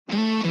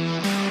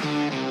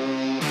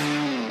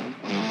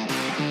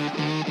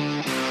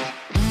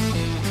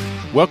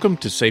Welcome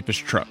to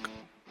Safest Truck,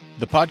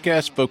 the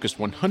podcast focused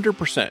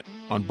 100%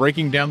 on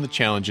breaking down the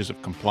challenges of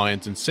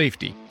compliance and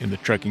safety in the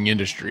trucking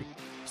industry.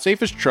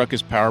 Safest Truck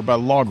is powered by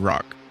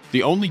LogRock,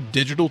 the only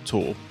digital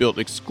tool built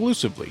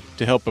exclusively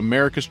to help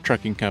America's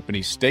trucking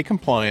companies stay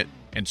compliant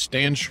and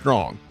stand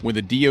strong when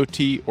the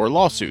DOT or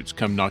lawsuits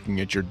come knocking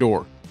at your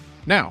door.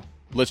 Now,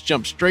 let's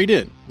jump straight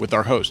in with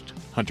our host,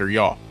 Hunter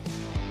Yaw.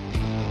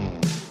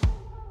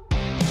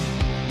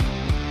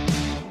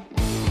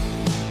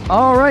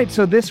 All right,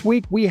 so this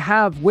week we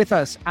have with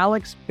us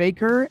Alex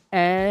Baker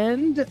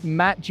and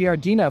Matt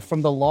Giardina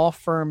from the law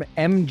firm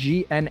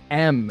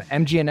MG&M.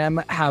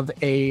 MG&M have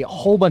a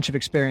whole bunch of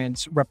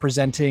experience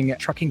representing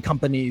trucking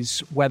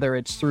companies, whether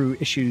it's through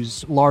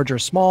issues large or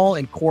small,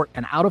 in court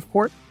and out of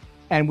court.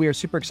 And we are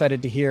super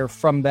excited to hear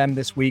from them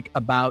this week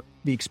about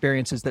the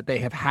experiences that they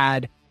have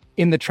had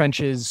in the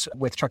trenches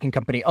with trucking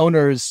company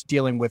owners,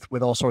 dealing with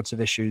all sorts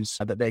of issues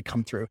that they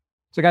come through.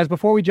 So guys,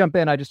 before we jump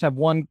in, I just have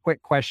one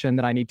quick question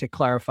that I need to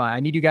clarify. I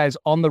need you guys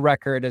on the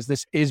record, as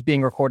this is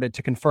being recorded,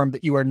 to confirm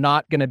that you are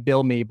not going to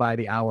bill me by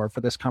the hour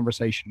for this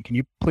conversation. Can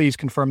you please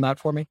confirm that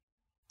for me?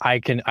 I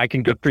can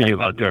Good for you,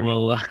 Hunter.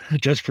 We'll,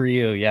 just for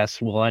you,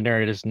 yes. We'll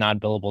enter it as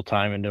non-billable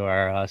time into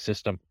our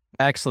system.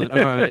 Excellent.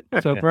 All right.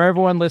 So for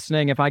everyone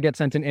listening, if I get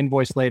sent an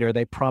invoice later,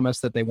 they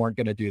promised that they weren't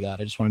going to do that.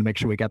 I just wanted to make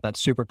sure we got that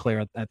super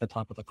clear at the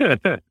top of the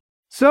call.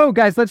 So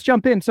guys, let's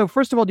jump in. So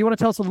first of all, do you want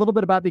to tell us a little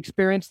bit about the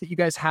experience that you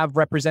guys have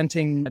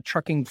representing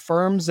trucking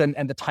firms and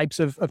the types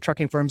of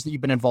trucking firms that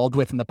you've been involved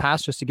with in the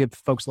past, just to give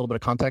folks a little bit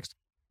of context?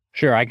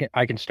 Sure, I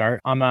can start.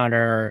 I'm at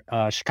our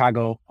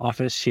Chicago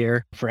office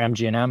here for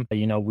MG&M.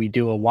 You know, we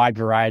do a wide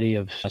variety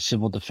of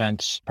civil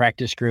defense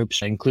practice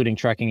groups, including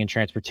trucking and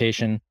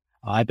transportation.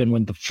 I've been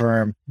with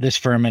this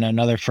firm and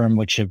another firm,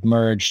 which have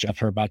merged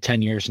for about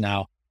 10 years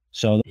now.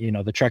 So, you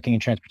know, the trucking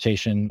and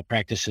transportation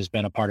practice has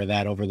been a part of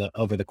that over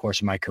the course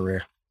of my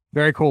career.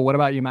 Very cool. What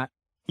about you, Matt?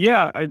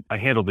 Yeah, I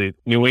handle the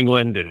New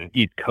England and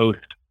East Coast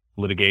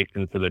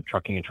litigation for the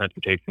trucking and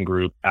transportation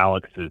group.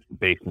 Alex is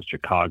based in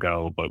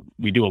Chicago, but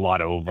we do a lot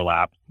of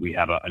overlap. We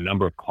have a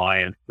number of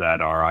clients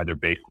that are either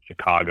based in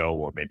Chicago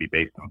or maybe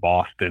based in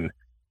Boston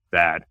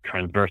that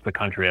transverse the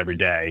country every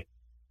day.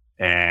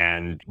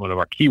 And one of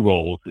our key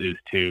roles is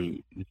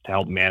to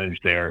help manage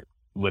their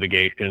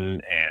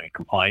litigation and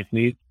compliance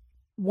needs.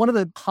 One of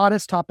the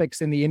hottest topics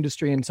in the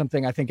industry, and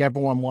something I think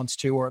everyone wants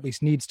to, or at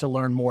least needs to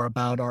learn more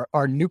about,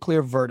 are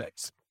nuclear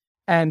verdicts.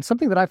 And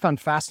something that I found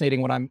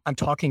fascinating when I'm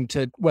talking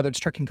to, whether it's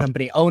trucking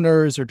company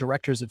owners or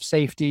directors of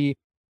safety,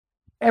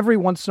 every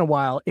once in a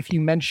while, if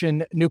you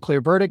mention nuclear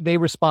verdict, they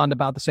respond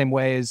about the same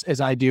way as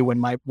I do when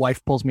my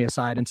wife pulls me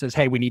aside and says,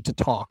 hey, we need to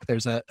talk.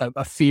 There's a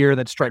fear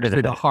that strikes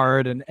through the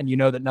heart, and you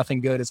know that nothing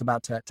good is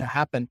about to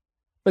happen.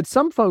 But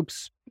some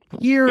folks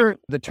hear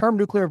the term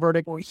nuclear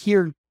verdict or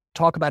hear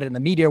talk about it in the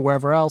media,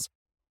 wherever else,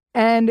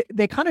 and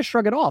they kind of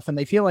shrug it off, and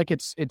they feel like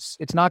it's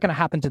not going to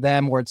happen to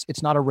them, or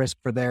it's not a risk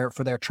for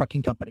their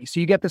trucking company. So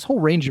you get this whole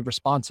range of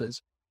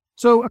responses.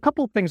 So a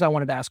couple of things I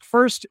wanted to ask.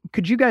 First,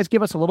 could you guys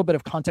give us a little bit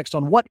of context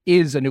on what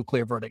is a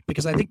nuclear verdict?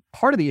 Because I think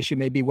part of the issue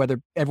may be whether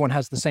everyone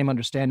has the same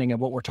understanding of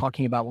what we're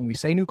talking about when we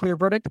say nuclear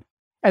verdict.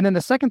 And then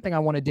the second thing I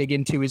want to dig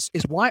into is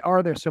why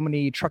are there so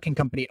many trucking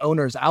company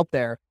owners out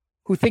there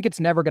who think it's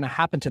never going to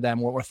happen to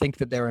them, or think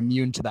that they're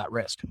immune to that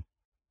risk?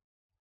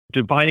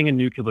 Defining a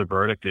nuclear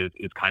verdict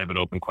is kind of an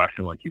open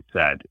question, like you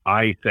said.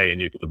 I say a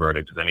nuclear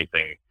verdict is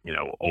anything,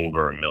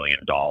 over $1 million.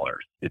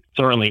 It's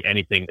certainly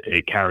anything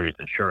that carries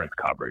insurance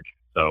coverage.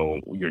 So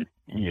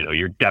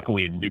you're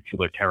definitely in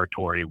nuclear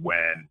territory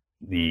when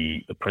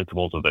the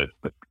principals of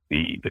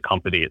the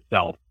company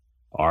itself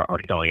are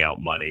shelling out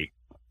money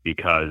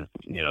because,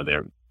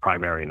 their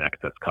primary and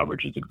excess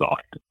coverage is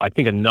exhausted. I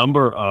think a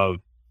number of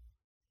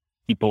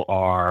people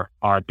are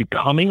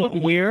becoming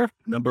aware. A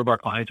number of our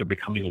clients are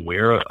becoming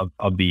aware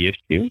of the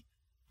issue,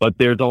 but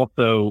there's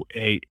also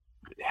a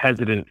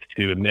hesitance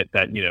to admit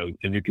that,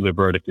 the nuclear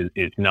verdict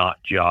is not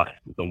just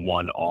the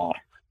one-off,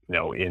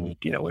 in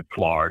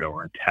Florida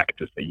or in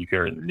Texas that you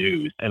hear in the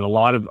news. And a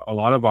lot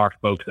of our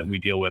folks that we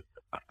deal with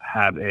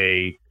have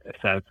a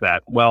sense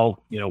that,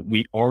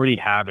 we already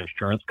have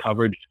insurance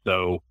coverage,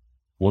 so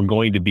we're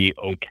going to be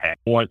okay.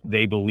 Or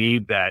they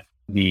believe that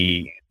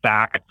the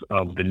facts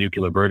of the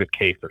nuclear verdict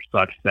case are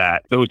such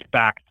that those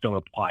facts don't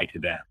apply to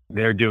them.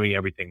 They're doing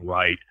everything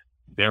right.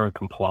 They're in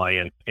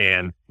compliance,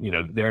 and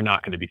they're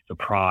not going to be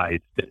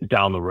surprised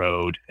down the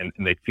road, and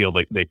they feel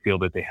that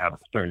they have a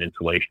certain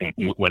insulation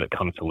when it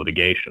comes to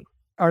litigation.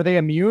 Are they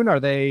immune? Are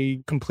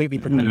they completely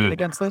protected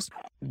against this?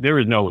 There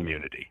is no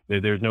immunity.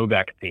 There's no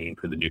vaccine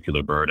for the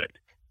nuclear verdict.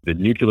 The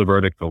nuclear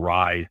verdict will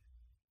rise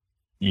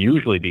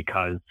usually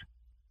because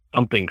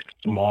something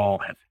small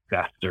has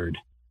festered,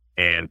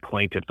 and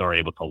plaintiffs are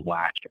able to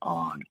latch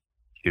on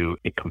to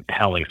a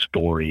compelling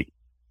story,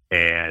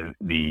 and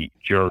the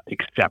jurors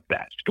accept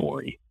that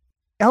story.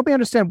 Help me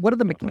understand, what do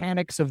the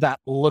mechanics of that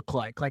look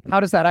like? Like,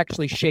 how does that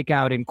actually shake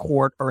out in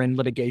court or in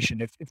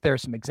litigation? If there are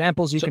some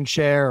examples you can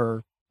share,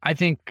 or... I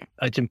think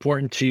it's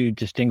important to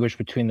distinguish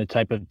between the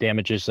type of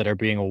damages that are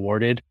being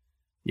awarded.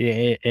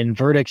 Yeah, in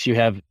verdicts, you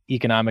have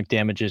economic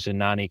damages and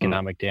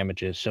non-economic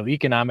damages. So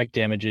economic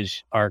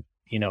damages are,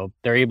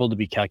 they're able to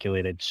be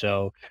calculated.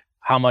 So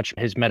how much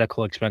his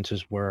medical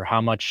expenses were,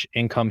 how much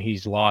income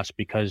he's lost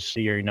because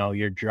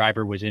your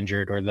driver was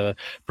injured or the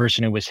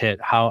person who was hit,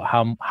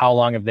 how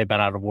long have they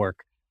been out of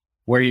work?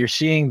 Where you're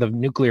seeing the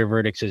nuclear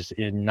verdicts is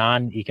in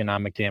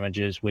non-economic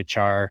damages, which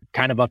are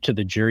kind of up to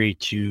the jury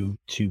to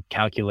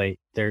calculate.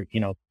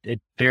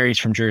 It varies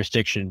from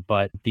jurisdiction,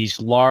 but these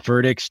large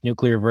verdicts,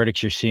 nuclear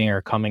verdicts you're seeing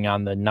are coming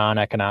on the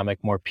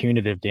non-economic, more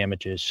punitive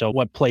damages. So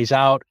what plays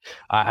out,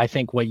 I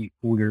think what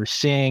we're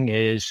seeing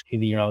is,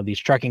 these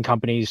trucking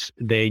companies,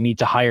 they need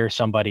to hire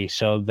somebody.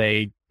 So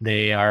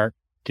they are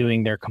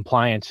doing their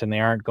compliance and they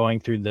aren't going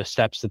through the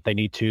steps that they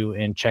need to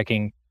in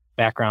checking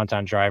backgrounds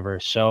on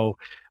drivers. So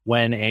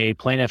when a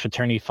plaintiff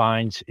attorney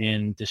finds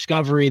in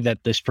discovery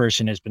that this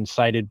person has been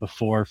cited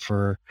before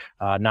for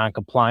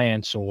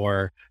non-compliance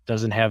or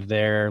doesn't have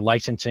their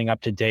licensing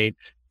up to date,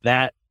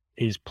 that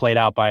is played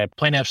out by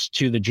plaintiffs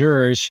to the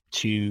jurors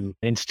to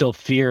instill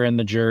fear in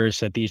the jurors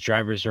that these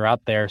drivers are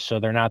out there. So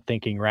they're not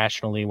thinking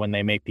rationally when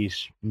they make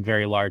these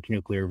very large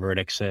nuclear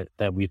verdicts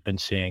that we've been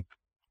seeing.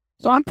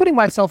 So I'm putting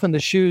myself in the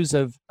shoes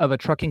of a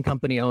trucking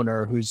company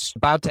owner who's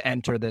about to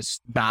enter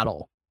this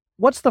battle.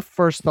 What's the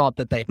first thought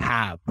that they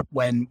have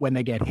when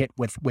they get hit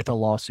with a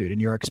lawsuit in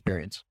your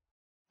experience?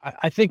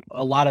 I think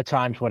a lot of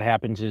times what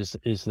happens is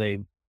they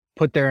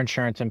put their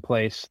insurance in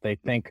place. They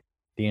think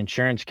the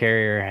insurance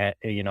carrier,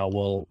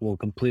 will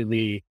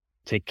completely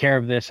take care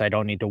of this. I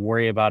don't need to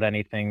worry about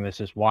anything. This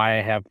is why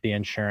I have the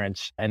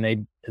insurance. And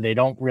they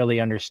don't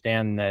really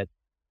understand that,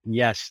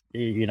 yes,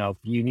 you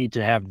need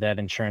to have that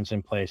insurance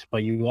in place,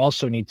 but you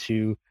also need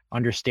to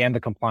understand the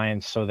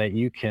compliance so that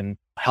you can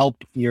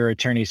help your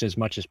attorneys as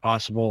much as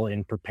possible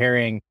in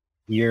preparing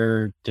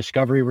your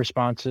discovery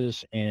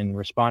responses, in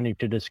responding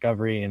to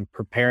discovery, and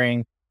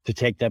preparing to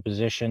take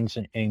depositions,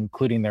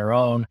 including their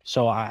own.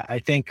 So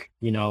I think,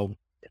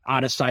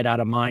 out of sight, out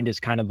of mind is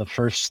kind of the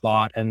first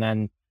thought. And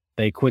then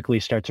they quickly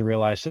start to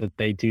realize that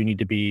they do need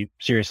to be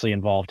seriously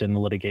involved in the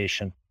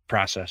litigation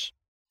process.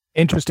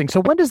 Interesting. So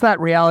when does that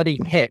reality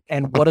hit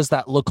and what does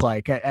that look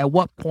like? At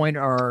what point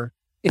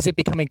is it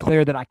becoming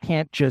clear that I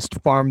can't just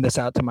farm this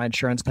out to my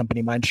insurance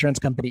company? My insurance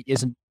company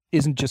isn't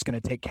just going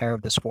to take care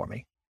of this for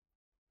me.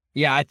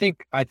 Yeah, I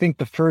think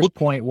the first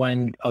point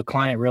when a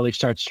client really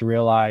starts to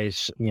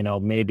realize,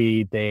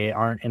 maybe they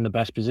aren't in the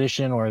best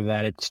position or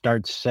that it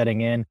starts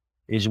setting in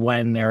is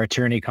when their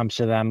attorney comes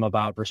to them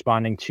about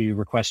responding to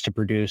requests to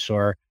produce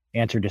or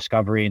answer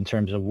discovery in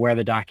terms of where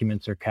the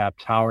documents are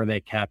kept, how are they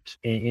kept.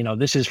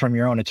 This is from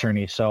your own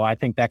attorney. So I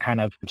think that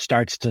kind of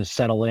starts to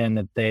settle in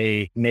that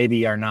they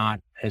maybe are not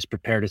as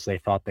prepared as they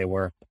thought they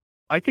were.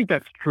 I think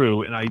that's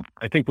true. And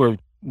I think we're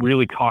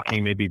really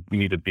talking, maybe we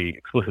need to be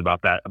explicit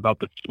about that, about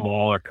the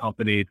smaller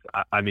companies.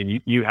 I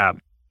mean, you have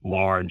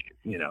large,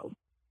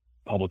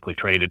 publicly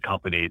traded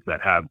companies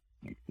that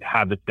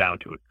have this down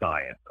to a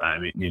science. I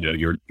mean,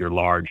 your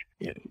large,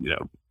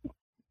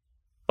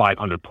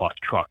 500 plus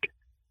truck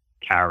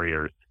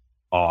carriers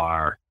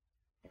are,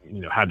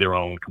 have their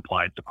own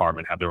compliance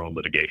department, have their own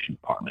litigation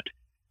department.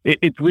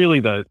 It's really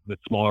the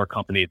smaller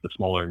companies, the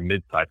smaller and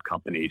mid-sized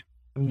companies.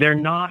 They're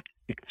not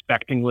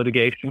expecting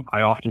litigation.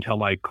 I often tell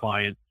my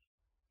clients,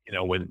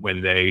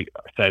 when they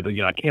said,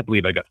 I can't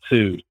believe I got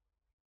sued.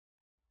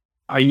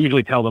 I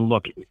usually tell them,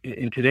 look,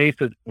 in today's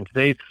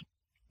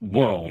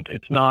world,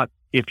 it's not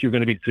if you're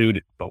going to be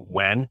sued, but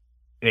when.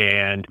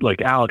 And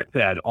like Alex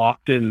said,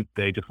 often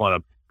they just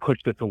want to push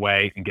this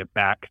away and get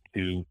back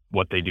to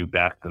what they do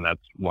best, and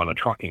that's run a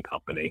trucking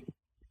company.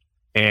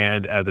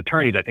 And as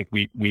attorneys, I think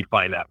we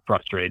find that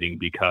frustrating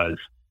because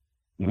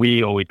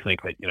we always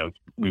think that,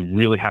 we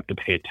really have to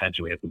pay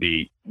attention. We have to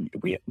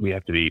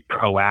be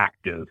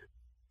proactive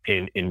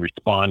in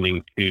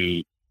responding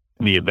to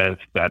the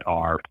events that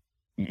are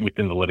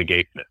within the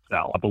litigation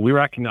itself. But we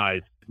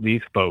recognize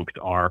these folks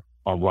are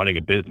running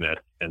a business,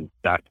 and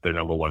that's their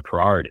number one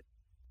priority.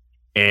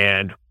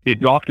 And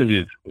it often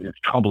is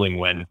troubling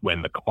when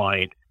the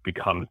client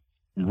becomes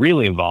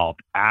really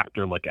involved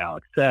after, like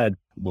Alex said,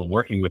 we're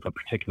working with a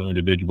particular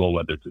individual,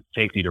 whether it's a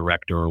safety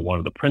director or one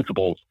of the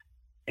principals,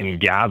 and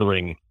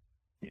gathering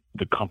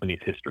the company's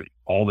history,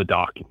 all the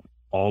documents,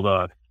 all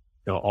the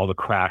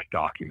crash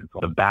documents,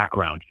 all the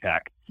background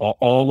check,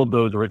 all of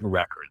those written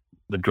records,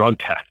 the drug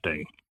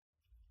testing.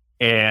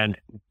 And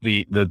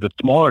the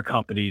smaller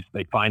companies,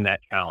 they find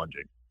that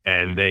challenging,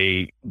 and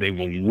they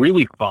will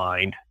really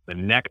find the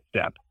next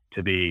step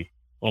to be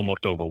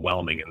almost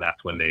overwhelming, and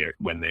that's when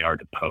they are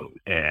deposed,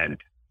 and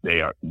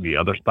the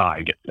other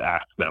side gets to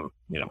ask them,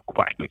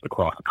 questions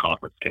across the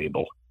conference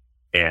table.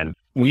 And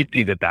we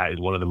see that is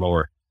one of the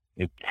more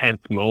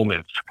intense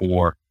moments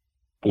for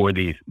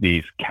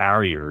these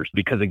carriers,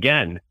 because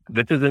again,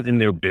 this isn't in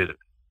their business.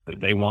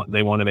 They want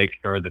to make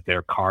sure that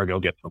their cargo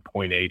gets from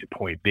point A to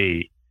point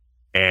B,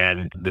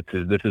 and this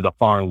is a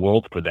foreign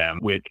world for them,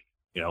 which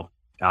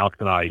Alex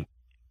and I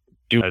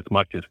do as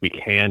much as we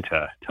can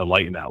to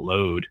lighten that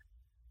load,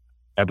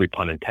 every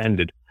pun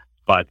intended,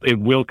 but it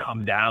will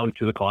come down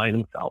to the client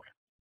himself.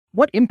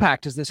 What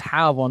impact does this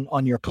have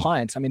on your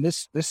clients? I mean,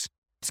 this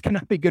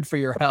cannot be good for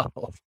your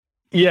health.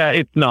 Yeah,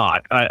 it's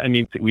not. I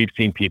mean, we've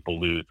seen people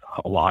lose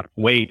a lot of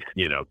weight.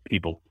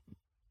 People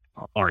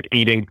aren't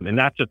eating, and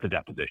that's just a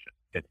deposition.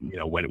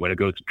 When it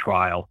goes to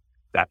trial,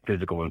 that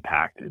physical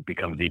impact it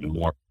becomes even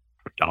more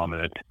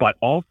predominant. But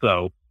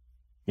also,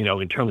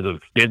 in terms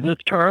of business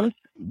terms,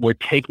 we're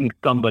taking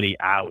somebody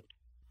out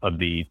of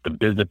the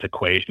business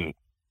equation,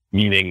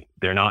 meaning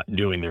they're not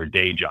doing their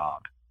day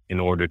job in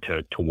order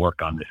to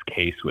work on this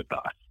case with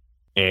us.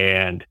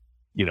 And,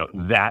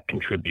 that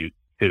contributes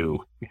to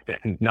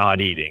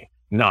not eating,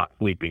 not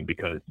sleeping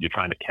because you're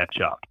trying to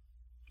catch up.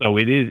 So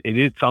it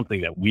is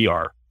something that we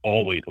are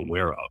always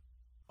aware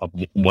of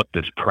what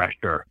this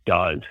pressure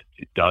does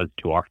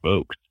to our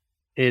folks.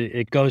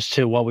 It goes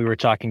to what we were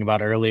talking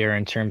about earlier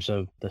in terms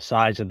of the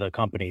size of the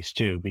companies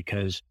too,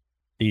 because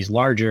these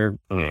larger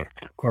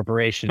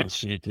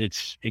corporations,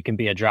 it can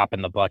be a drop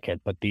in the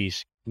bucket, but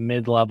these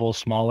mid-level,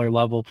 smaller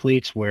level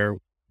fleets where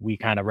we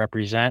kind of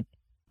represent,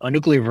 a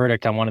nuclear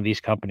verdict on one of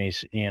these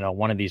companies,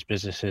 one of these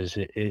businesses,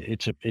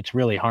 it's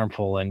really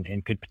harmful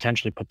and could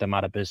potentially put them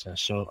out of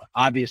business. So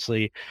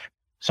obviously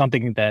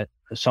something that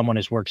someone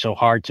has worked so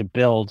hard to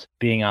build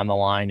being on the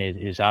line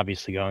is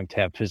obviously going to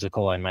have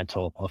physical and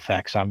mental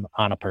effects on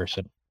a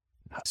person.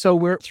 So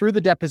we're through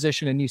the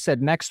deposition and you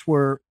said next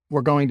we're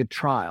going to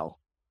trial.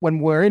 When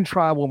we're in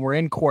trial, when we're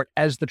in court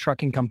as the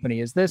trucking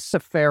company, is this a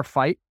fair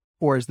fight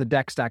or is the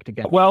deck stacked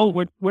against? Well,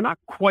 we're not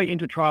quite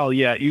into trial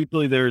yet.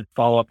 Usually there's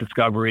follow-up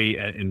discovery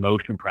and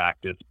motion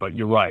practice, but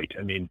you're right.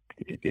 I mean,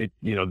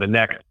 the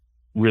next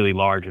really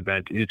large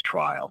event is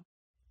trial.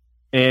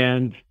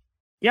 And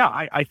yeah,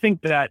 I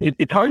think that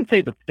it's hard to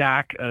say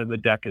the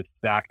deck is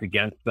stacked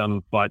against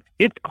them, but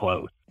it's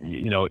close.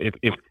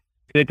 If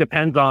it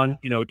depends on,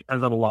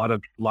 a lot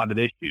of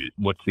issues.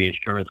 What's the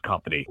insurance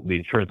company's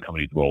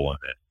role in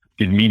it?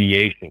 Did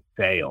mediation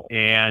fail?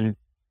 And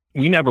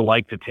we never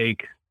like to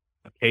take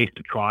a case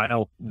to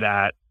trial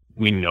that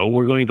we know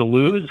we're going to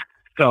lose.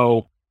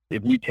 So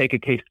if we take a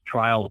case to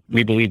trial,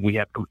 we believe we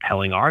have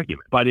compelling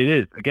argument. But it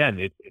is,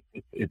 again,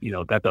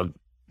 that's a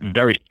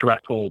very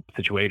stressful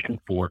situation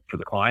for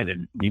the client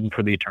and even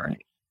for the attorney.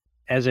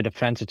 As a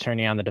defense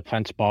attorney on the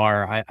defense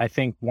bar, I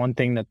think one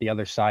thing that the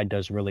other side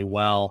does really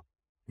well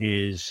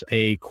is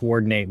they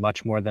coordinate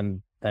much more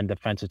than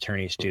defense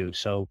attorneys do.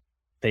 So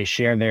they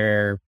share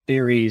their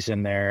theories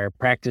and their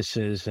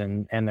practices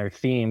and their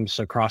themes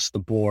across the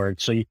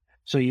board.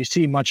 So you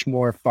see much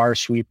more far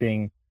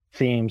sweeping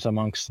themes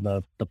amongst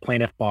the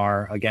plaintiff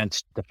bar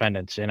against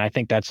defendants. And I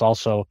think that's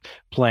also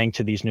playing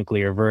to these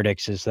nuclear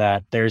verdicts is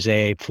that there's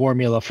a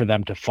formula for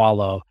them to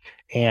follow.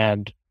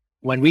 And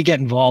when we get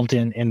involved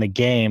in the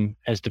game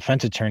as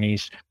defense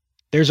attorneys,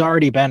 there's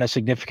already been a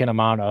significant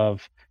amount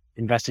of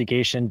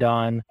investigation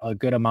done, a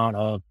good amount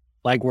of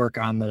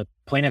legwork on the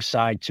plaintiff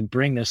side to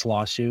bring this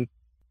lawsuit.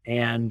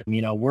 And,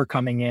 we're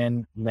coming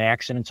in, the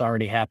accident's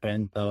already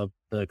happened, the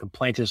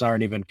complaint has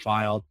already been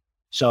filed.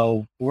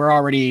 So we're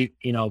already,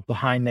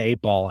 behind the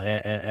eight ball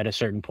at a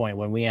certain point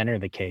when we enter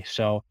the case.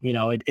 So,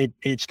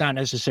 it's not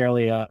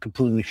necessarily a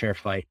completely fair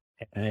fight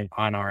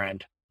on our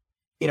end.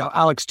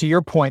 Alex, to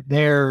your point,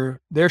 they're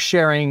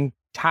sharing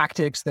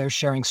tactics, they're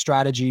sharing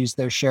strategies,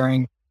 they're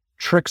sharing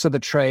tricks of the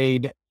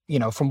trade,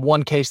 from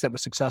one case that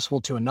was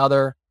successful to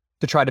another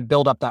to try to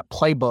build up that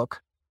playbook.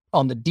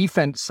 On the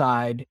defense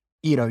side,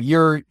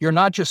 you're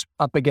not just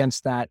up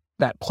against that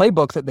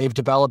playbook that they've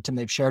developed and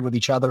they've shared with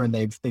each other and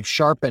they've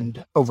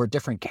sharpened over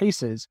different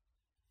cases,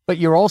 but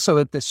you're also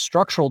at this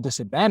structural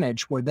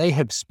disadvantage where they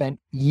have spent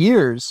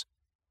years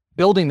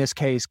building this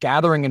case,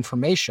 gathering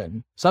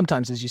information,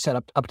 sometimes, as you said,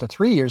 up to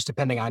 3 years,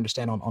 depending, I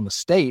understand, on the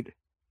state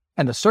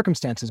and the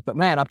circumstances, but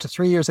man, up to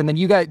 3 years. And then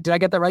did I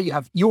get that right?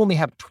 You only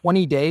have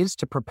 20 days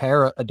to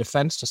prepare a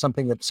defense to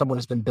something that someone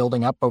has been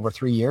building up over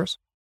 3 years?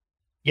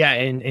 Yeah,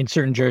 in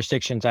certain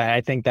jurisdictions, I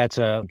think that's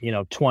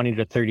 20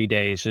 to 30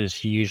 days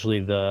is usually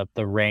the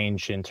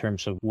range in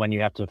terms of when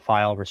you have to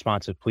file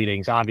responsive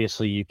pleadings.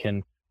 Obviously, you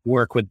can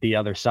work with the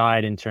other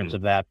side in terms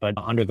of that, but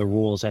under the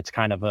rules, that's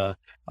kind of a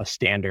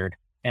standard.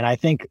 And I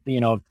think,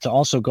 to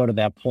also go to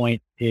that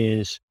point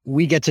is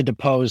we get to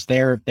depose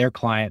their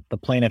client, the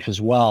plaintiff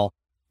as well.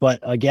 But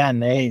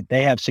again, they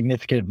have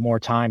significant more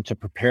time to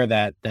prepare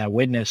that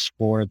witness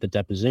for the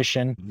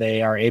deposition.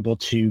 They are able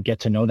to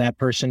get to know that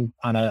person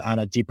on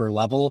a deeper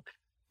level,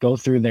 go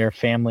through their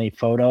family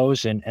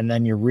photos, and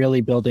then you're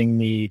really building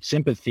the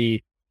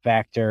sympathy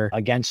factor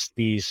against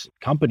these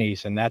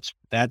companies. And that's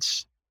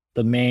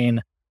the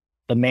main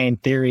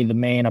theory, the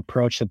main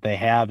approach that they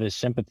have is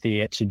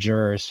sympathy to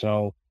jurors.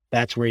 So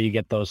that's where you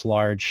get those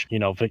large,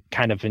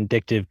 kind of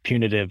vindictive,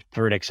 punitive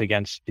verdicts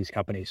against these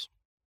companies.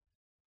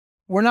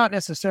 We're not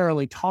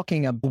necessarily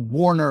talking a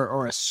Warner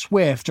or a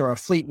Swift or a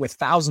fleet with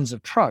thousands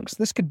of trucks.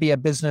 This could be a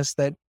business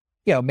that,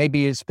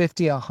 maybe is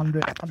 50,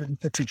 100,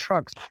 150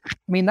 trucks. I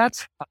mean,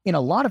 that's, in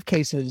a lot of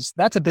cases,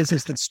 that's a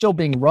business that's still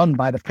being run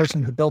by the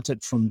person who built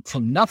it from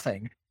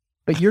nothing.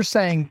 But you're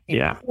saying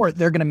in court,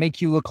 they're going to make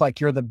you look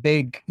like you're the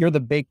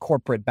big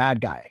corporate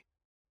bad guy.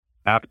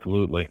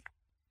 Absolutely.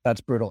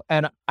 That's brutal.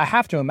 And I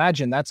have to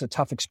imagine that's a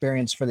tough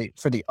experience for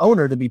the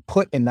owner to be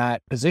put in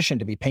that position,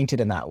 to be painted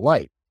in that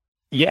light.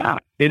 Yeah,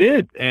 it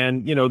is.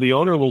 And, the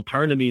owner will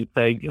turn to me and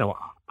say,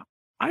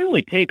 I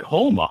only take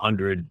home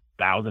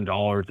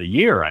 $100,000 a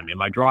year. I mean,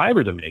 my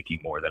drivers are making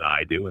more than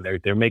I do, and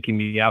they're making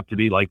me out to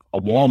be like a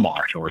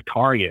Walmart or a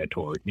Target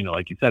or,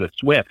 like you said, a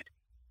Swift.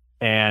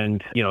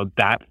 And,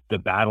 that's the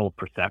battle of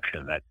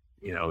perception that,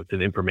 it's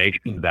an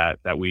information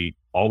that we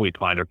always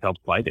find ourselves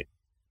fighting.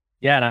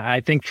 Yeah. And I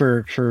think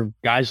for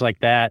guys like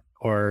that,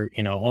 or,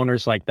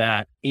 owners like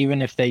that,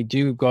 even if they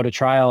do go to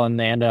trial and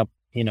they end up,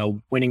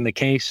 winning the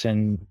case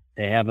and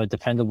they have a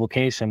defendable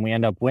case and we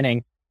end up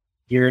winning,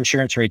 your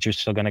insurance rates are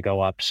still going to go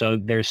up. So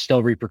there's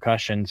still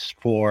repercussions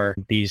for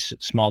these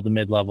small to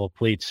mid-level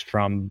fleets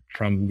from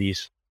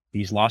these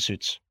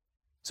lawsuits.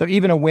 So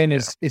even a win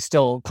is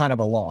still kind of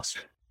a loss.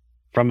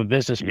 From a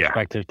business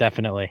perspective,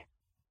 definitely.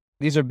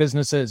 These are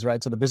businesses,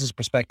 right? So the business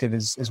perspective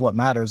is what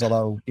matters.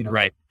 Although,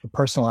 right. The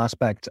personal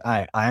aspect,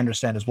 I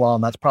understand as well.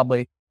 And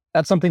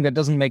that's something that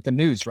doesn't make the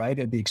news,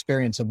 right? The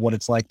experience of what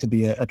it's like to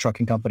be a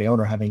trucking company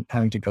owner,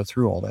 having to go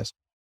through all this.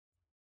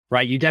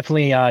 Right. You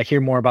definitely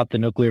hear more about the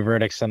nuclear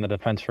verdicts and the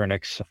defense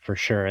verdicts for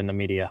sure in the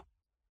media.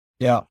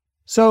 Yeah.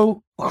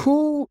 So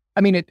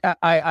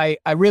I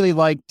really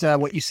liked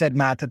what you said,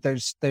 Matt, that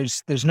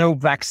there's no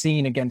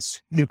vaccine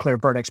against nuclear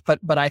verdicts,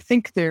 but I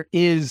think there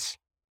is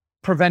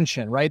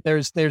prevention, right?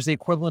 There's the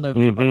equivalent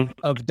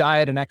of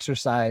diet and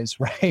exercise,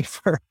 right?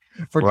 For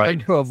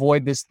trying to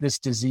avoid this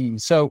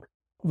disease. So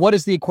what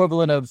is the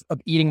equivalent of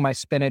eating my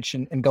spinach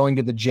and going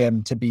to the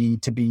gym to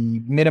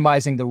be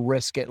minimizing the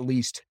risk, at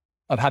least,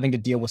 of having to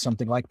deal with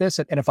something like this?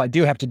 And if I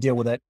do have to deal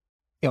with it,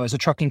 as a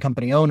trucking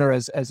company owner,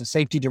 as a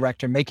safety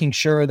director, making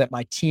sure that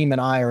my team and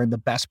I are in the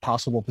best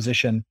possible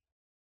position.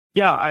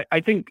 Yeah, I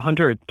think,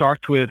 Hunter, it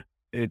starts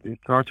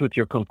with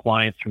your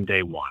compliance from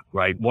day one,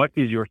 right? What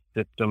is your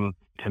system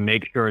to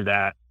make sure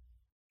that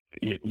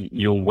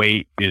your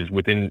weight is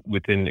within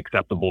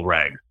acceptable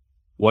regs?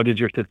 What is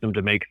your system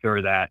to make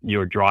sure that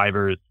your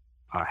drivers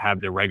have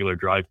their regular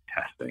drive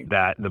testing,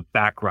 that the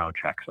background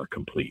checks are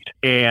complete?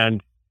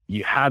 And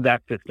you have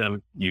that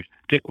system, you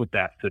stick with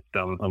that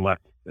system unless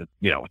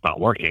it's not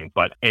working,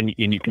 and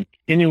you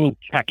continually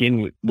check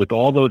in with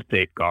all those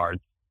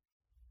safeguards,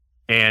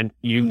 and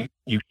you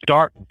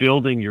start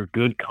building your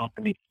good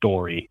company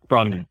story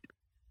from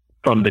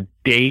the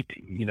date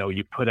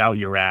you put out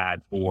your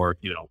ad for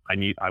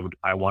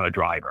I want a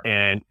driver,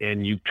 and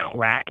you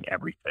track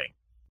everything.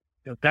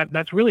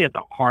 That's really at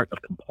the heart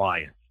of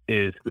compliance,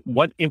 is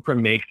what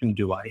information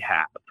do I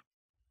have?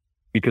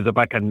 Because if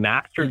I can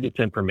master this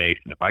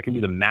information, if I can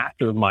be the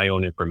master of my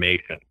own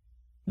information,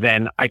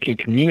 then I can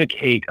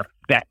communicate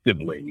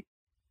effectively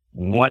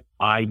what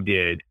I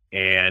did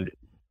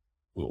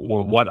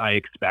or what I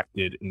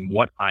expected and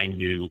what I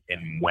knew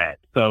and when.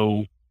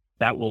 So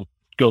that will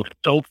go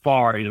so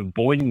far in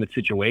avoiding the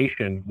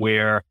situation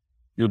where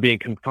you're being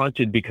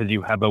confronted because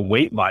you have a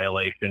weight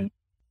violation,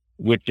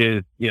 which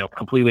is,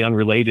 completely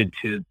unrelated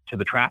to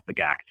the traffic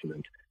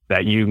accident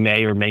that you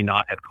may or may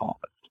not have caused.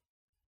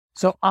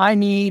 So I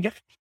need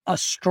a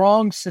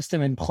strong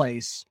system in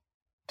place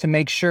to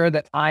make sure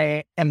that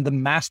I am the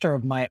master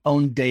of my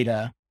own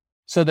data,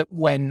 so that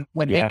when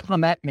they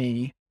come at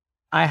me,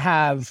 I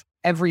have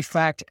every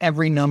fact,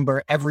 every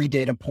number, every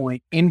data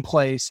point in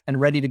place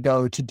and ready to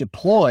go to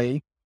deploy,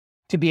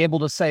 to be able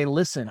to say,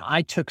 listen,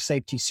 I took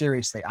safety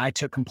seriously. I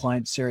took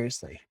compliance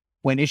seriously.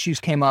 When issues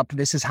came up,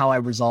 this is how I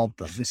resolved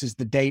them. This is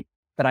the date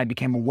that I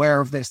became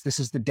aware of this. This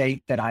is the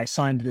date that I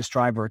assigned this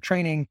driver a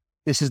training.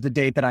 This is the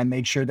date that I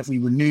made sure that we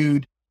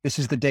renewed. This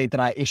is the date that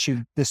I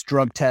issued this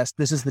drug test.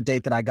 This is the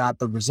date that I got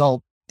the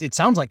result. It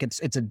sounds like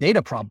it's a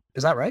data problem.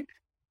 Is that right?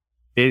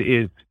 It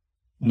is.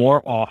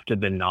 More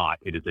often than not,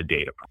 it is a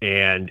data problem.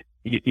 And,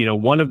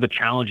 one of the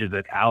challenges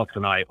that Alex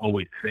and I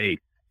always face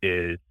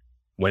is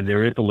when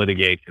there is a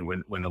litigation,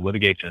 when the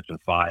litigation has been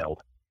filed,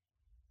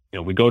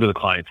 we go to the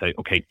client and say,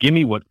 okay, give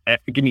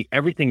me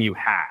everything you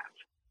have.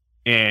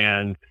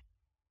 And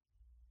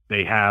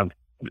they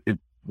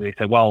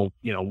say, well,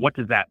 what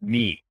does that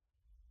mean?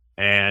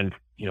 And,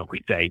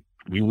 we say,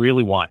 we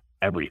really want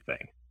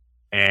everything.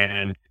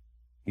 And,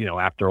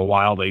 after a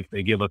while, they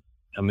give us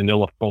a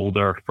manila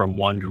folder from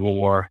one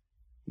drawer,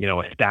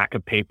 a stack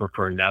of paper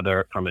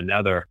from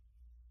another.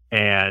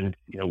 And,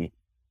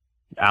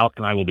 Alex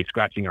and I will be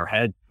scratching our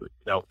heads.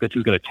 This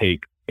is going to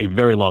take a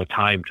very long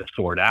time to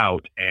sort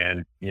out.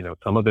 And,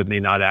 some of it may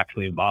not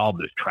actually involve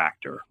this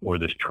tractor or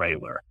this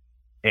trailer.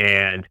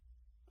 And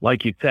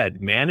like you said,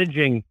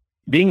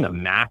 being the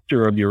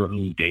master of your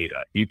own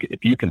data,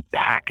 if you can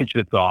package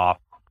this off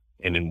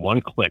and in one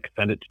click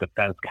send it to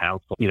defense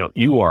counsel,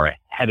 you are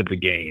ahead of the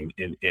game,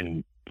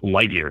 in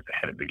light years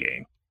ahead of the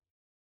game.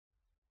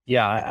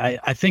 Yeah,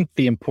 I think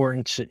the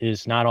importance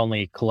is not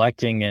only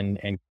collecting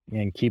and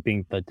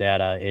keeping the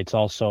data, it's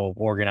also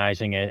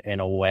organizing it in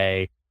a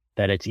way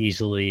that it's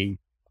easily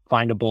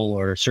findable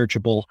or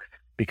searchable.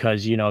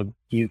 Because,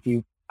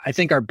 I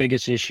think our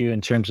biggest issue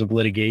in terms of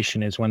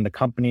litigation is when the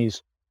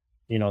companies,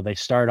 they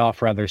start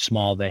off rather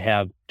small. They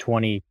have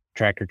 20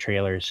 tractor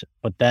trailers,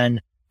 but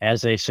then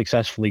as they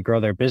successfully grow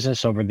their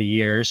business over the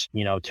years,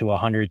 to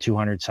 100,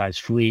 200 size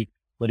fleet,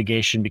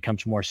 litigation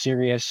becomes more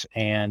serious,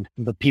 and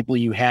the people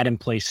you had in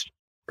place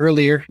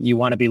earlier, you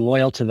want to be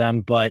loyal to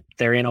them, but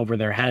they're in over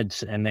their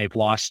heads and they've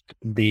lost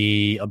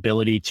the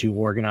ability to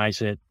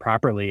organize it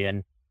properly.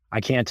 And I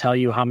can't tell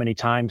you how many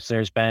times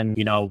there's been,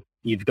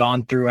 you've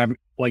gone through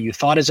what you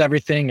thought is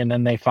everything, and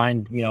then they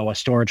find, a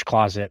storage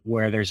closet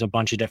where there's a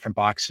bunch of different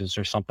boxes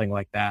or something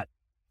like that.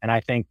 And I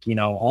think,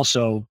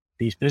 also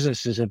these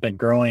businesses have been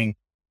growing,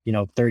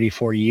 30,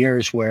 40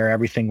 years where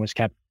everything was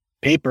kept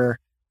paper.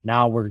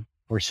 Now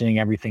we're seeing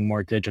everything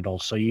more digital.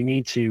 So you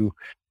need to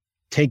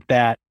take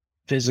that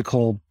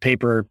physical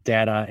paper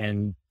data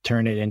and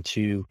turn it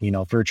into,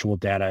 virtual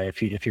data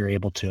if you're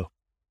able to.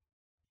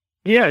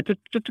 Yeah, just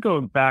to go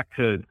back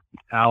to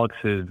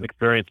Alex's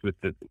experience with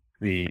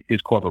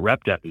his corporate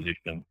rep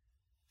deposition,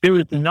 there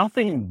was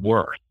nothing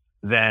worse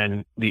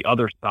than the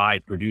other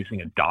side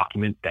producing a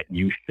document that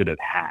you should have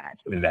had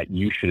and that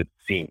you should have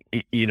seen.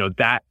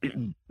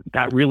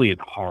 That really is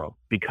horrible,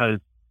 because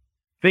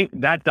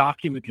that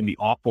document can be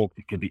awful.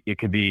 It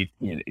could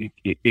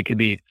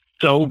be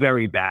so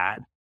very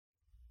bad.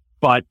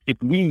 But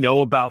if we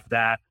know about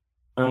that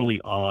early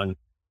on,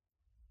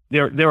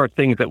 there are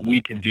things that we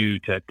can do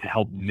to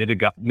help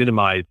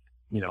minimize,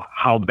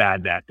 how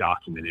bad that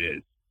document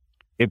is.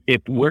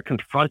 If we're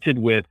confronted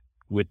with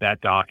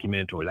that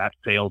document or that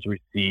sales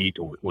receipt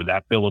or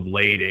that bill of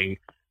lading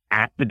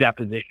at the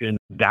deposition,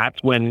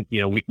 that's when,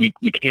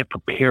 we can't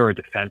prepare a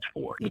defense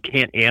for it. We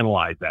can't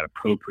analyze that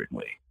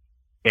appropriately.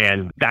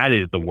 And that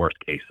is the worst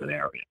case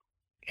scenario.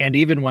 And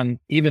even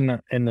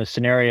in the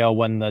scenario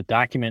when the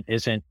document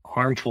isn't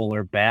harmful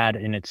or bad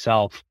in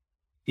itself,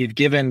 you've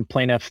given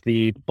plaintiff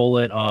the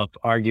bullet of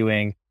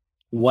arguing,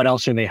 what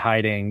else are they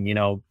hiding?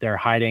 They're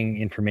hiding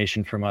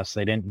information from us.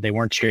 They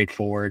weren't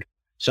straightforward.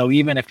 So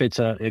even if it's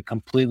a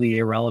completely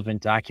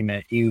irrelevant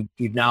document, you've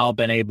now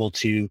been able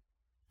to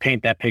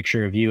paint that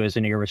picture of you as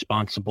an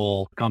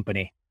irresponsible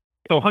company.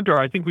 So Hunter,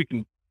 I think we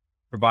can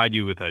provide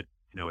you with a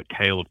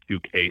tale of two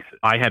cases.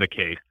 I had a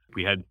case.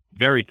 We had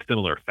very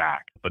similar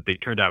facts, but they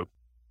turned out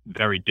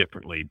very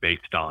differently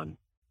based on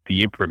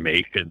the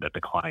information that the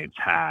clients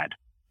had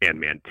and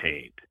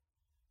maintained.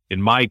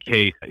 In my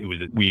case,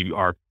 we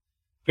are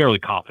fairly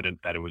confident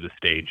that it was a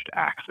staged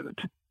accident.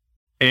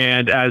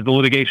 And as the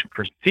litigation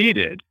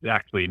proceeded,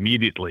 actually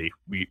immediately,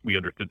 we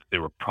understood that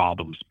there were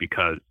problems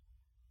because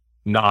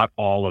not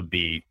all of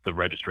the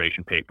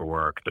registration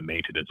paperwork, the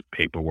maintenance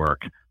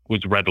paperwork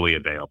was readily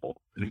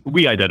available.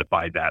 We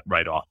identified that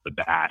right off the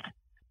bat.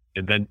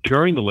 And then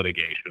during the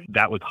litigation,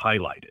 that was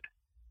highlighted.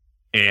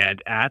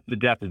 And at the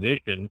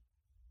deposition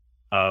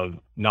of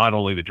not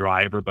only the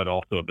driver, but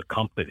also of the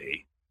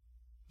company,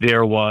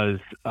 there was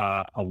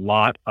a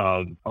lot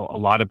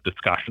of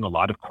discussion, a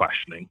lot of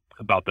questioning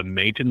about the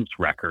maintenance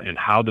record and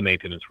how the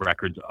maintenance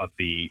records of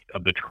the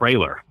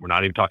trailer, we're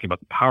not even talking about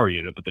the power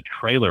unit, but the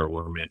trailer,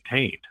 were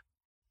maintained.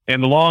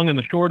 And the long and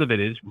the short of it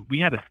is, we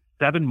had a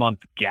 7-month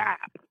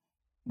gap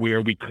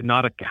where we could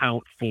not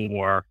account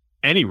for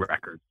any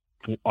records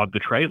of the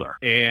trailer.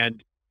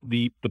 And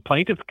the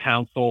plaintiff's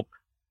counsel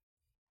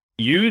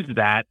used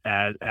that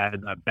as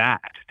a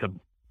bat to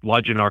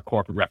bludgeon our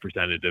corporate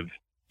representative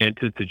and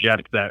to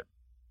suggest that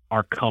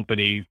our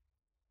company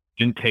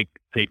didn't take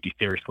safety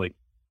seriously,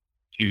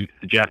 to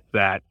suggest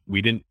that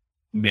we didn't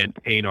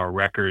maintain our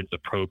records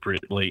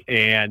appropriately.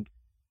 And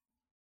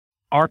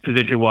our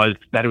position was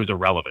that it was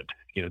irrelevant.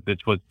 This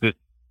was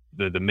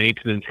the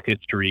maintenance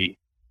history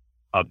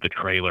of the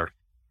trailer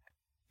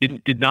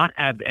did not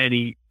have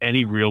any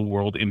real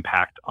world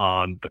impact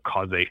on the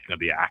causation of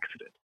the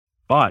accident.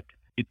 But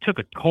it took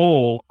a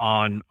toll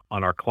on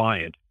our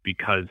client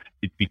because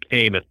it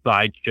became a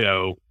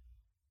sideshow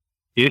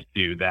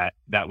issue that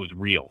was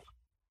real.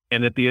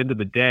 And at the end of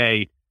the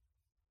day,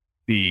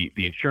 the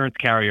insurance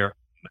carrier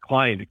and the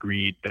client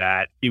agreed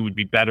that it would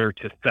be better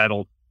to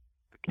settle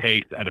the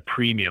case at a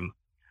premium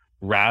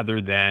rather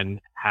than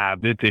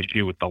have this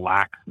issue with the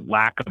lack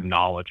of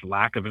knowledge,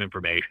 lack of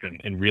information,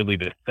 and really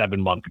the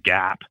 7-month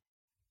gap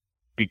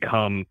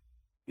become,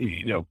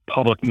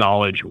 public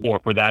knowledge, or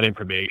for that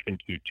information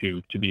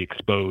to be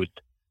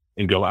exposed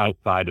and go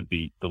outside of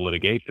the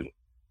litigation.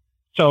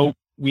 So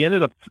we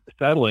ended up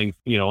settling,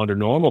 under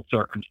normal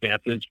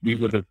circumstances, we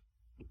would have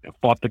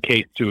fought the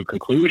case to a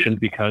conclusion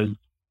because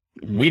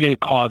we didn't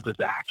cause this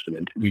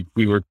accident.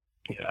 We were,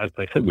 as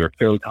I said, we were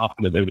fairly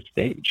confident that it was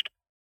staged.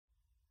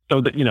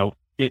 So that,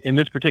 in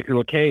this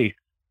particular case,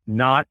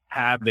 not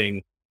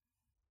having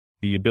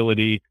the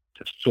ability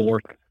to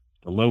sort,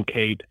 to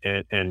locate,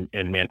 and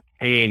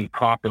maintain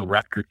proper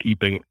record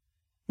keeping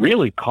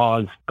really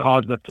caused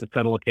us to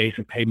settle a case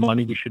and pay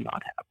money we should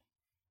not have.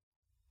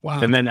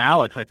 Wow. And then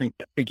Alex, I think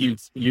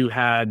you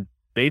had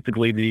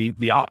basically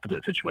the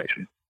opposite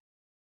situation.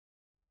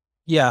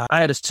 Yeah, I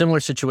had a similar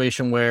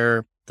situation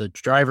where the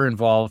driver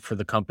involved for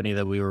the company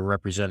that we were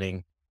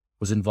representing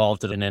was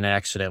involved in an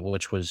accident,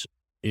 which was,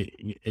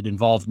 it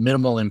involved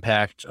minimal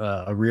impact,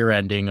 a rear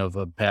ending of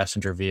a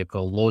passenger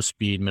vehicle, low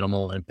speed,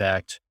 minimal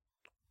impact.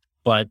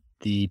 But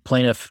the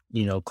plaintiff,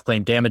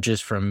 claimed damages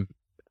from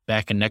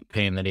back and neck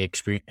pain that he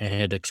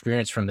had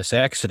experienced from this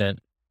accident.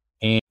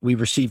 And we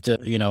received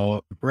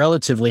a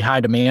relatively high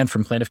demand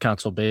from plaintiff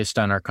counsel based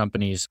on our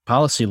company's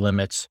policy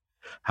limits.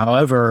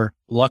 However,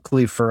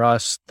 luckily for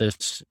us,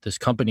 this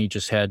company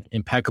just had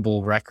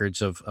impeccable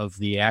records of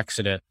the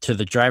accident. To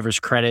the driver's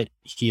credit,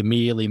 he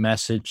immediately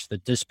messaged the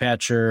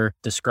dispatcher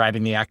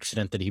describing the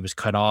accident, that he was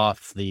cut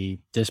off. The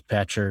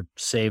dispatcher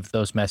saved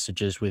those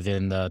messages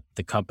within the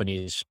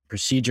company's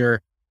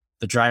procedure.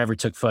 The driver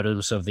took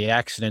photos of the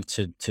accident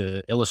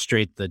to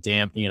illustrate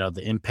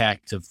the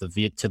impact of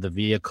to the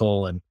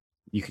vehicle, and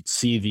you could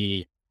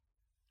see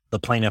the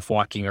plaintiff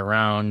walking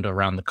around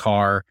the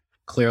car,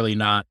 clearly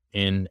not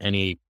in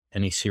any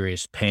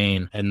serious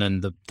pain. And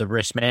then the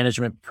risk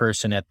management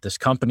person at this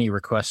company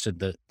requested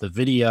the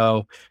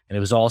video, and it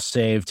was all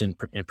saved and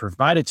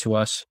provided to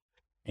us.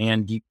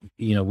 And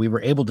we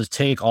were able to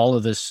take all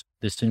of this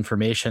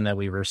information that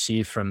we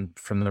received from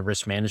the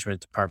risk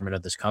management department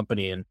of this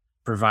company and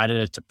provided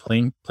it to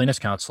plaintiff's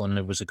counsel, and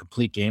it was a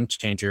complete game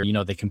changer.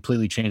 They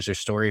completely changed their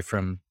story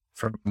from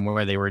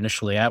where they were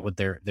initially at with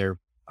their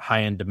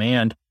high end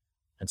demand,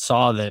 and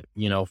saw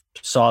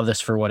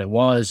this for what it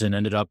was, and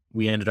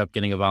we ended up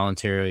getting a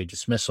voluntary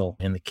dismissal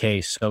in the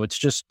case. So it's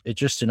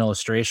just an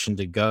illustration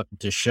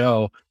to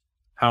show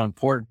how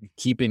important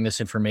keeping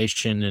this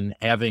information and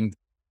having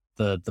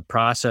the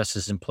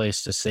processes in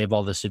place to save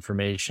all this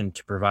information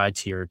to provide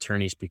to your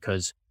attorneys,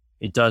 because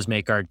it does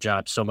make our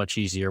job so much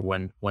easier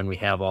when we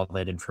have all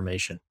that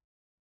information.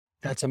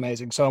 That's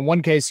amazing. So in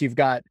one case, you've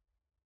got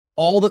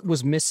all that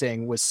was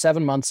missing was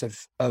 7 months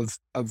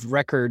of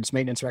records,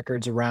 maintenance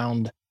records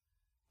around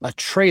a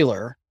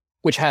trailer,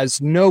 which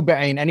has no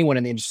bearing, anyone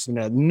in the industry,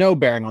 no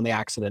bearing on the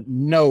accident.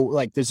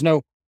 There's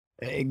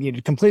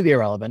completely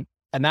irrelevant.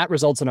 And that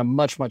results in a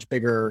much, much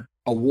bigger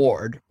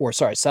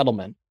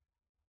settlement.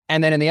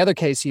 And then in the other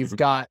case, you've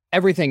got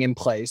everything in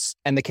place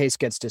and the case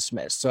gets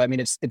dismissed. So,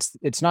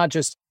 it's not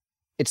just,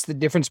 it's the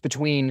difference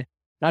between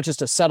not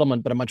just a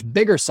settlement, but a much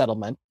bigger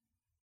settlement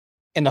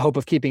in the hope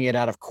of keeping it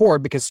out of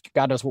court, because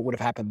God knows what would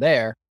have happened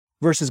there,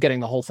 versus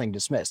getting the whole thing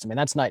dismissed.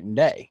 That's night and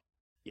day.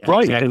 Yeah,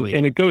 right. Exactly.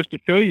 And it goes to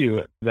show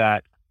you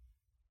that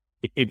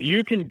if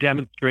you can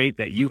demonstrate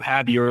that you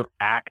have your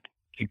act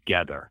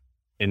together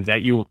and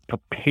that you were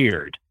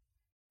prepared,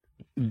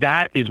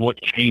 that is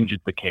what changes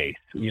the case.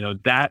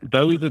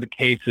 Those are the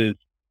cases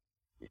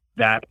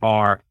that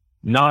are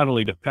not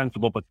only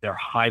defensible, but they're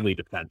highly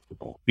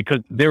defensible, because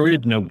there is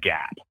no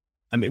gap.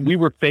 We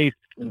were faced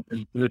in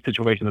the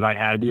situation that I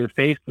had. We were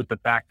faced with the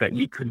fact that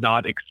we could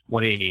not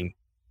explain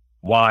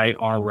why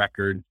our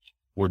records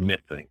were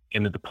missing,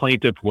 and that the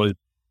plaintiff was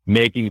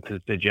making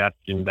the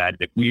suggestion that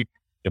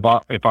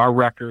if our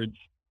records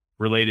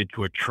related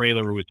to a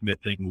trailer was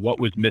missing, what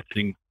was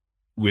missing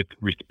with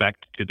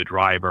respect to the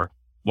driver,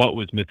 what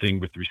was missing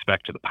with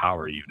respect to the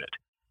power unit.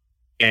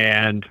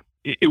 And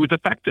it was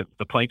effective.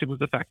 The plaintiff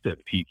was effective.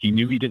 He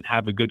knew he didn't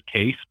have a good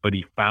case, but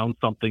he found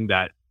something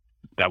that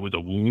was a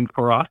wound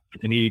for us,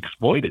 and he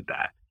exploited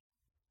that.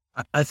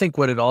 I think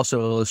what it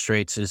also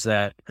illustrates is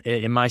that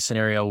in my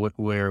scenario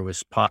where it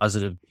was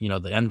positive,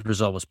 the end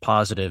result was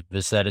positive,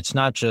 is that it's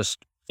not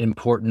just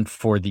important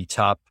for the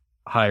top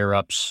higher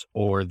ups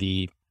or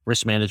the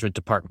risk management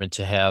department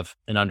to have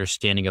an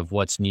understanding of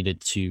what's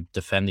needed to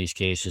defend these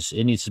cases.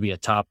 It needs to be a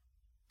top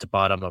to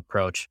bottom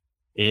approach.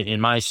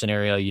 In my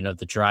scenario,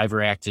 the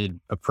driver acted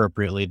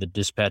appropriately, the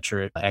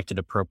dispatcher acted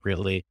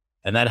appropriately,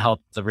 and that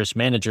helped the risk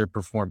manager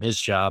perform his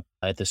job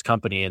at this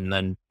company. And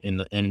then in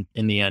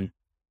the end,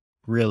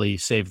 really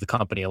saved the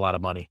company a lot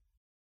of money.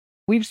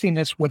 We've seen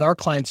this with our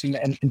clients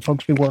and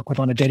folks we work with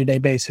on a day-to-day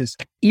basis,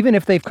 even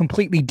if they've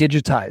completely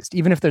digitized,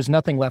 even if there's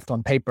nothing left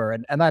on paper,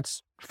 and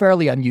that's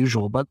fairly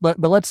unusual, but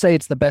let's say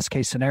it's the best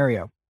case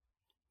scenario.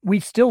 We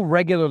still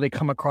regularly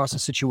come across a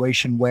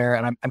situation where,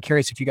 and I'm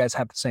curious if you guys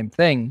have the same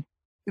thing,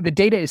 the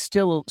data is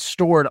still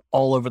stored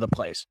all over the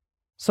place.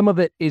 Some of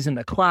it is in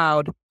the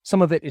cloud.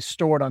 Some of it is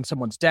stored on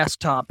someone's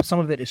desktop. Some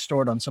of it is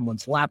stored on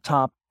someone's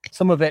laptop.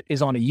 Some of it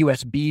is on a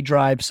USB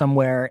drive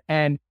somewhere.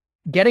 And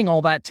getting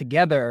all that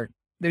together,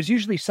 there's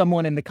usually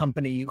someone in the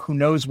company who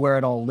knows where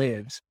it all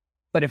lives.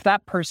 But if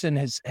that person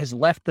has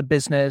left the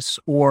business,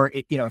 or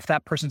if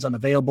that person's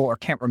unavailable or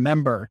can't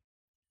remember,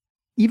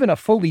 even a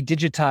fully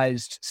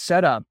digitized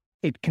setup,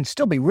 it can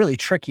still be really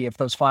tricky if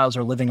those files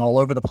are living all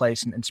over the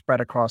place and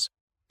spread across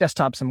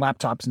desktops and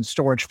laptops and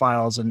storage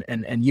files and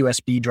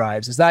USB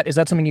drives. Is that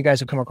something you guys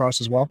have come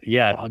across as well?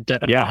 Yeah,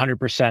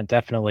 100%,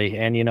 definitely.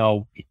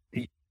 And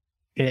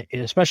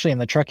especially in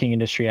the trucking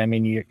industry,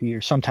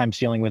 you're sometimes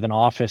dealing with an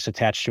office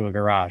attached to a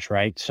garage,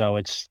 right? So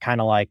it's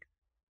kind of like,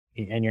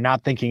 and you're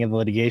not thinking of the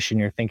litigation,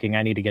 you're thinking,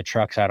 I need to get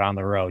trucks out on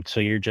the road. So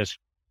you're just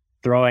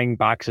throwing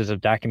boxes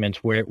of documents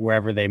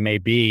wherever they may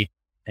be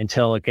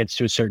until it gets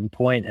to a certain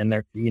point. And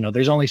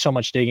there's only so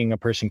much digging a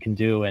person can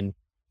do. And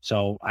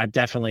so I've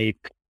definitely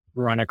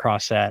run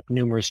across that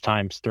numerous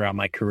times throughout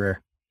my career.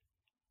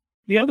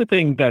 The other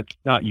thing that's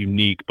not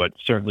unique, but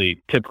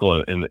certainly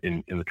typical in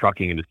the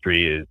trucking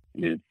industry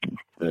is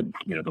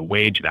the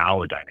wage and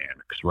hour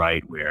dynamics,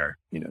 right? Where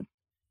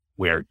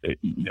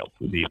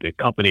the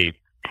company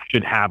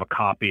should have a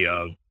copy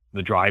of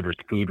the driver's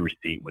food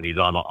receipt when he's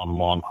on a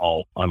long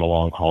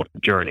haul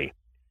journey.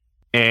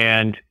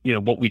 And,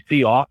 what we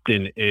see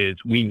often is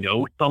we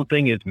know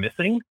something is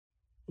missing,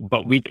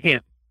 but we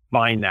can't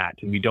find that.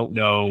 And we don't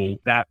know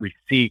that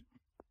receipt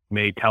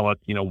may tell us,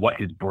 what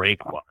his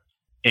break was.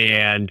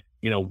 And,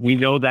 we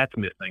know that's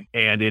missing,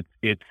 and then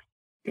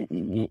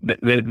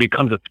it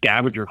becomes a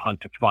scavenger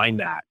hunt to find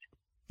that,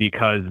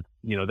 because,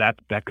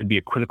 that could be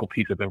a critical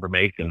piece of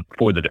information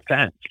for the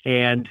defense.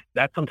 And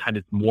that sometimes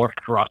is more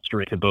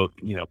frustrating to both,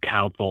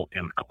 counsel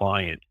and the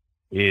client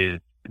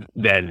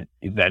than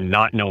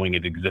not knowing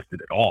it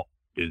existed at all.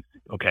 Is,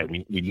 okay,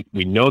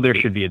 we know there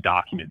should be a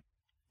document.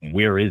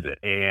 Where is it?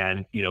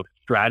 And,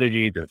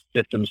 strategies or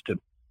systems to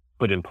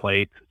put in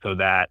place so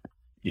that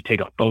you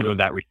take a photo of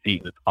that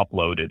receipt that's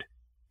uploaded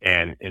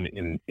and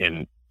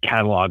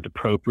cataloged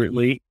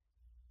appropriately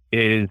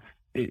is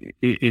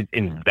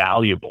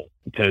invaluable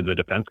to the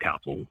defense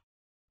counsel.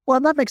 Well,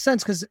 that makes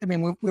sense, because,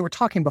 we were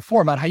talking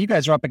before about how you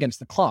guys are up against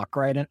the clock,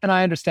 right? And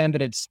I understand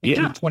that it's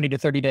 20 to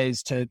 30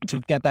 days to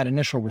get that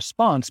initial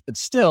response, but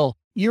still,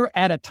 you're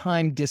at a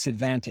time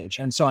disadvantage.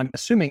 And so I'm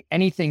assuming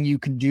anything you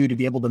can do to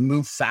be able to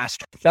move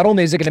faster, not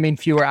only is it going to mean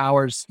fewer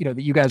hours,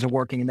 that you guys are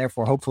working, and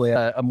therefore hopefully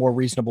a more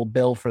reasonable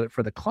bill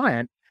for the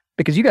client,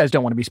 because you guys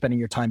don't want to be spending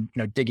your time,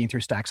 digging through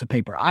stacks of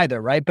paper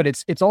either, right? But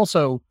it's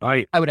also,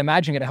 I would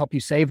imagine, going to help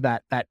you save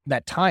that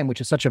time,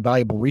 which is such a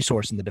valuable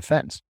resource in the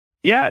defense.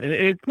 Yeah,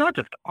 it's not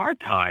just our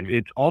time;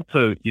 it's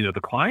also,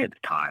 the client's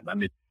time.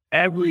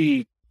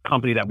 Every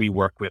company that we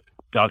work with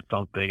does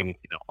something,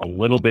 a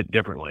little bit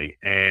differently,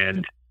 and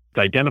it's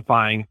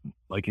identifying,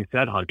 like you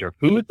said, Hunter,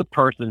 who is the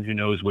person who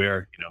knows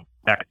where,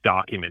 X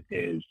document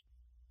is.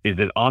 Is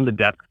it on the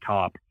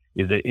desktop?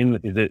 Is it in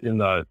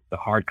the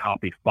hard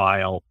copy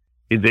file?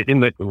 Is it in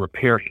the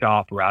repair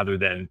shop rather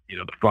than,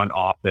 the front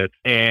office?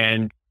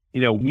 And,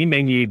 we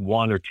may need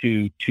one or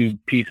two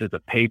pieces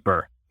of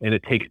paper, and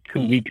it takes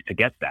 2 weeks to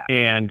get that.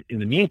 And in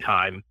the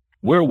meantime,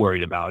 we're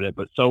worried about it,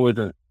 but so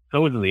isn't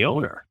the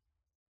owner.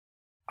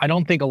 I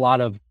don't think a lot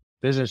of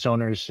business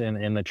owners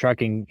in the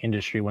trucking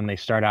industry, when they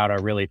start out,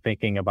 are really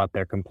thinking about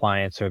their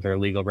compliance or their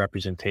legal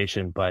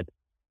representation. But,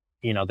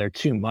 they're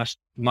two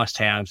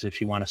must-haves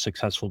if you want a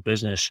successful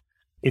business.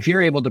 If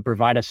you're able to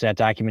provide us that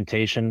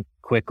documentation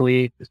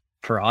quickly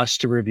for us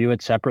to review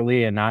it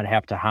separately and not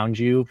have to hound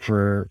you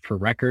for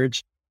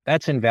records,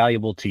 that's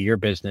invaluable to your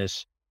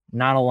business.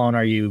 Not alone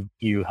are you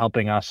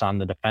helping us on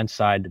the defense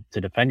side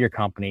to defend your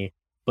company,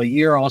 but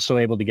you're also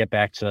able to get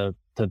back to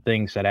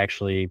things that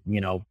actually,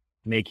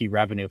 make you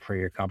revenue for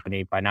your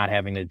company by not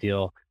having to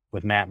deal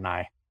with Matt and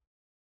I.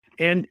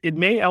 And it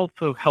may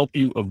also help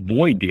you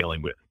avoid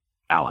dealing with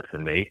Alex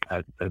and me,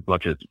 as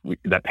much as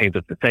that pains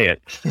us to say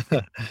it,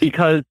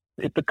 because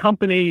if the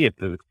company, if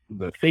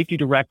the safety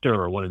director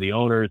or one of the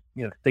owners,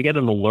 they get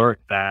an alert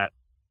that,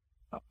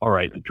 all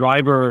right, the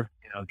driver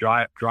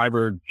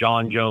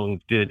John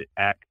Jones did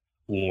X,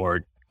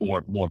 or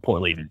more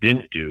importantly,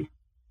 didn't do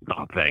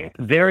something,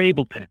 they're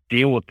able to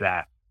deal with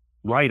that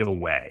right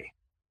away.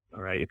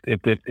 All right.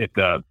 If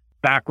the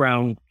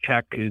background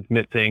check is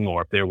missing,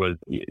 or if there was,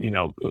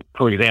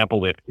 for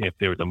example, if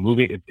there was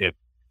if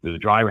the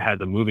driver has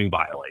a moving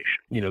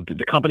violation,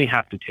 the company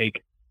has to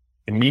take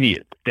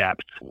immediate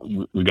steps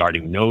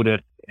regarding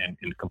notice and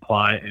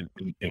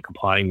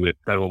complying with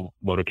federal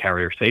motor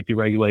carrier safety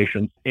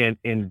regulations.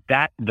 And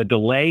that the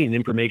delay in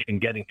information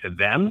getting to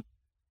them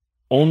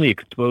only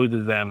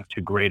exposes them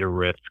to greater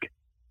risk,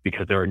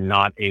 because they're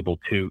not able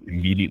to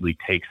immediately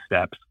take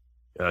steps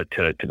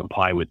to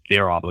comply with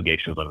their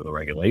obligations under the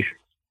regulations.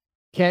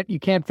 You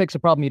can't fix a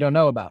problem you don't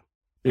know about.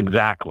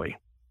 Exactly.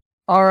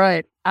 All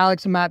right,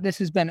 Alex and Matt, this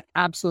has been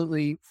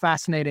absolutely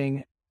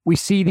fascinating. We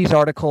see these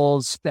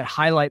articles that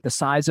highlight the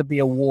size of the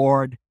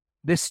award,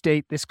 this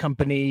state, this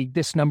company,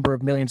 this number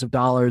of millions of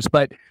dollars,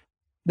 but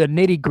the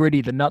nitty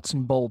gritty, the nuts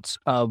and bolts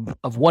of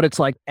what it's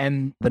like,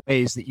 and the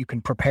ways that you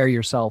can prepare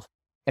yourself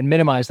and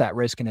minimize that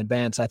risk in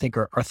advance, I think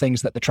are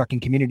things that the trucking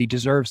community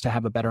deserves to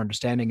have a better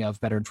understanding of,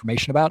 better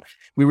information about.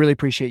 We really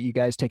appreciate you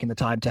guys taking the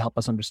time to help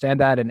us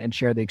understand that and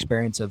share the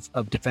experience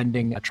of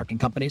defending trucking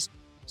companies.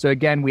 So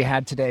again, we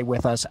had today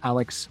with us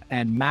Alex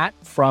and Matt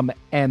from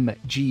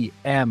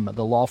MGM,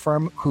 the law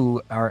firm,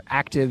 who are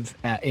active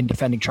in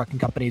defending trucking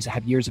companies,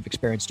 have years of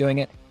experience doing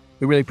it.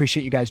 We really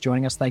appreciate you guys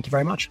joining us. Thank you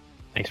very much.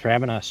 Thanks for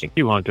having us. Thank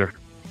you, Hunter.